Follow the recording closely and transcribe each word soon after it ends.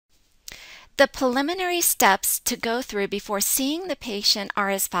The preliminary steps to go through before seeing the patient are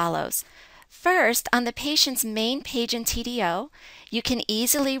as follows. First, on the patient's main page in TDO, you can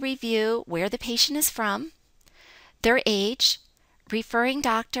easily review where the patient is from, their age, referring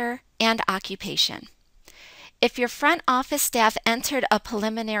doctor, and occupation. If your front office staff entered a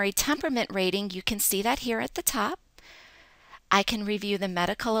preliminary temperament rating, you can see that here at the top. I can review the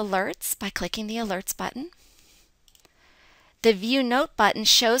medical alerts by clicking the Alerts button. The View Note button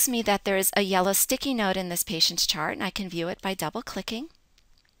shows me that there is a yellow sticky note in this patient's chart, and I can view it by double-clicking.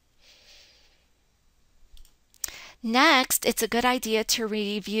 Next, it's a good idea to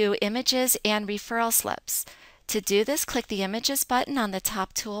review images and referral slips. To do this, click the Images button on the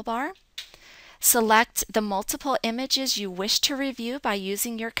top toolbar. Select the multiple images you wish to review by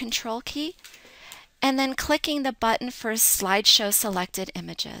using your Control key, and then clicking the button for Slideshow Selected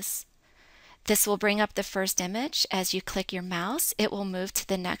Images. This will bring up the first image. As you click your mouse, it will move to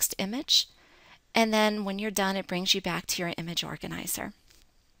the next image, and then when you're done, it brings you back to your image organizer.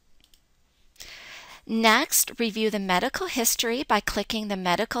 Next, review the medical history by clicking the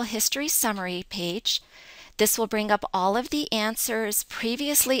Medical History Summary page. This will bring up all of the answers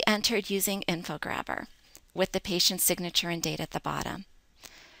previously entered using InfoGrabber with the patient's signature and date at the bottom.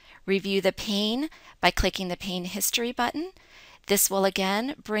 Review the pain by clicking the Pain History button. This will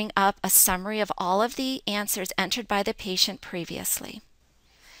again bring up a summary of all of the answers entered by the patient previously.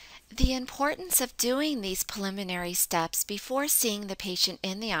 The importance of doing these preliminary steps before seeing the patient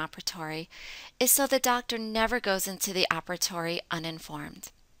in the operatory is so the doctor never goes into the operatory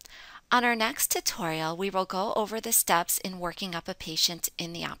uninformed. On our next tutorial, we will go over the steps in working up a patient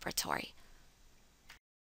in the operatory.